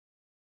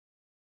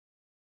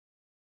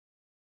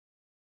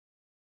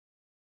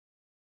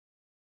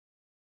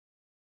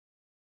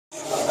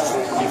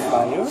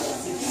rectifier.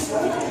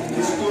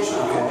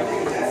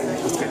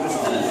 Okay.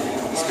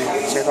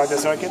 Check out the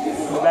circuit.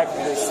 Go back to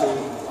this.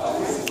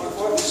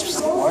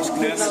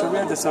 Clear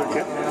the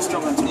circuit.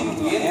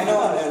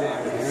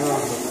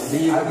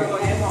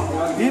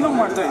 ಏನು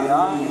ಮಾಡ್ತಾ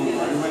ಇದೆಯಾ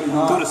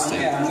ತೋರಿಸ್ತೆ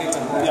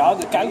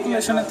ಯಾವುದು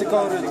calculation ಅಂತ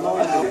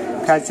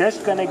Can just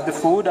connect the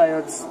 4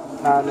 diodes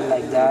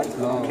like that.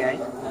 Okay.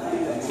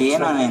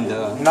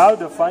 Now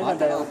the final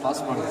diode.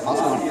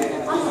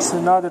 So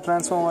now the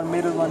transformer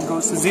middle one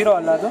goes to 0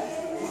 allado?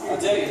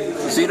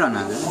 0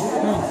 annadu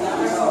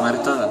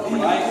martada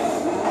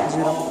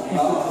 0.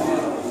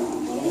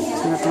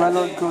 So the 12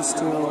 volt goes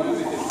to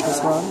this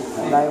one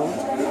diode.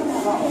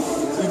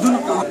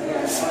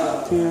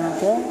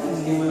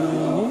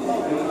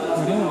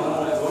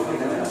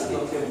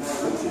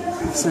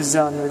 So it's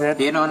done with it.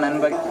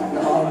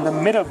 And the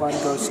middle one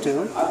goes to,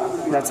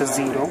 that's a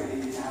 0.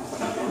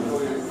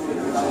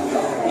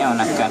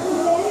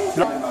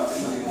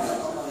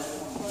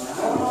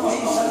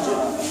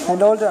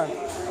 And all done.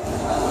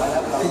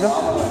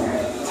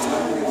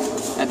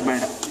 That's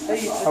better.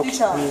 Okay,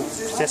 we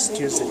just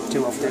use the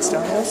 2 of these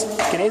terminals.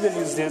 You can either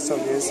use this or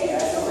this,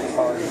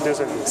 or this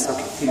or this.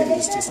 Okay, you can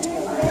use these 2.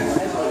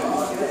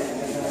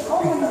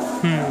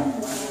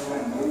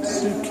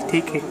 So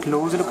take a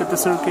closer look at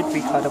the circuit. We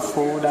got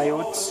 4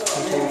 diodes,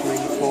 1, 2,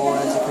 3,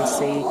 4, as you can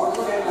see.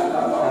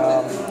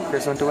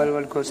 This one 12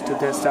 volt goes to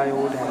this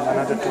diode, and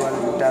another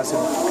 12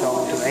 doesn't go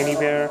to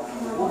anywhere.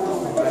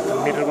 And the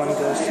middle one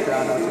goes to the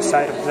other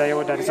side of the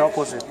diode that is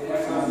opposite.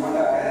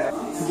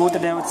 Both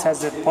the diodes has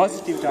the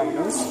positive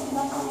terminals,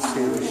 so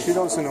you should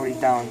also note it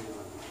down.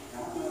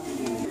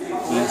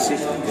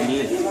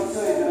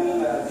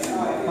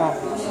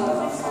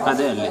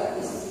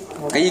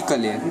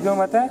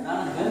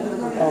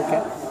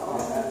 Okay.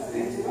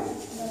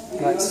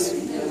 Nice.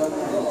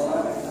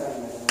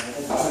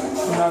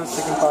 Now the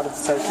second part of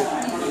the circuit.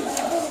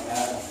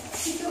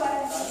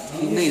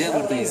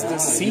 Is the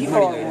C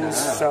probe,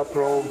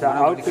 the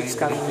outputs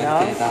coming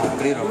now.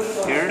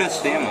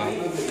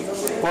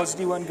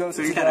 Positive one goes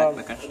to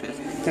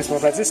this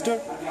one resistor.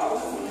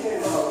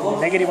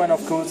 Negative one,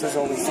 of course, is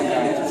always the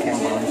ground.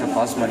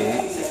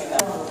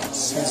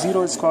 So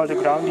 0 is called the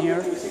ground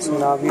here. So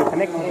now we are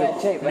connecting the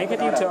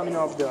negative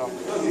terminal of the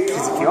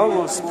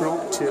physical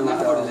probe to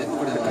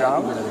the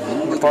ground.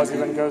 The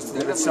positive one goes to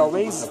the resistor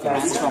always.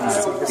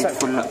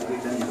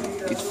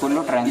 It's full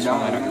of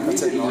transformer.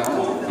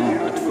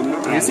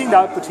 You see the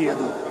output here?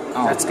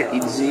 That's good.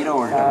 It's 0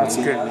 volt. That's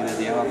good.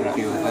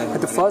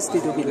 But the first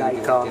it will be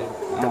like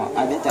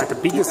at the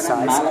biggest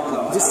size.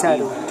 This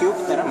side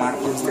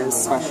is this.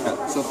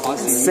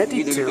 Set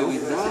it to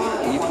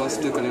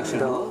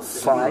the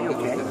 5.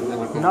 Okay.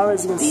 Now as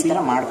you can see, it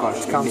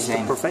comes to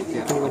perfect.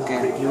 You can even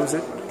reduce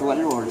it. 12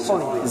 volts.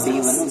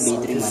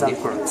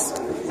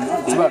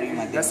 Well,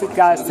 that's it,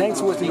 guys. Thanks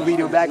for watching the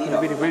video. Back in the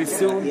video very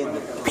soon.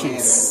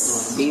 Peace.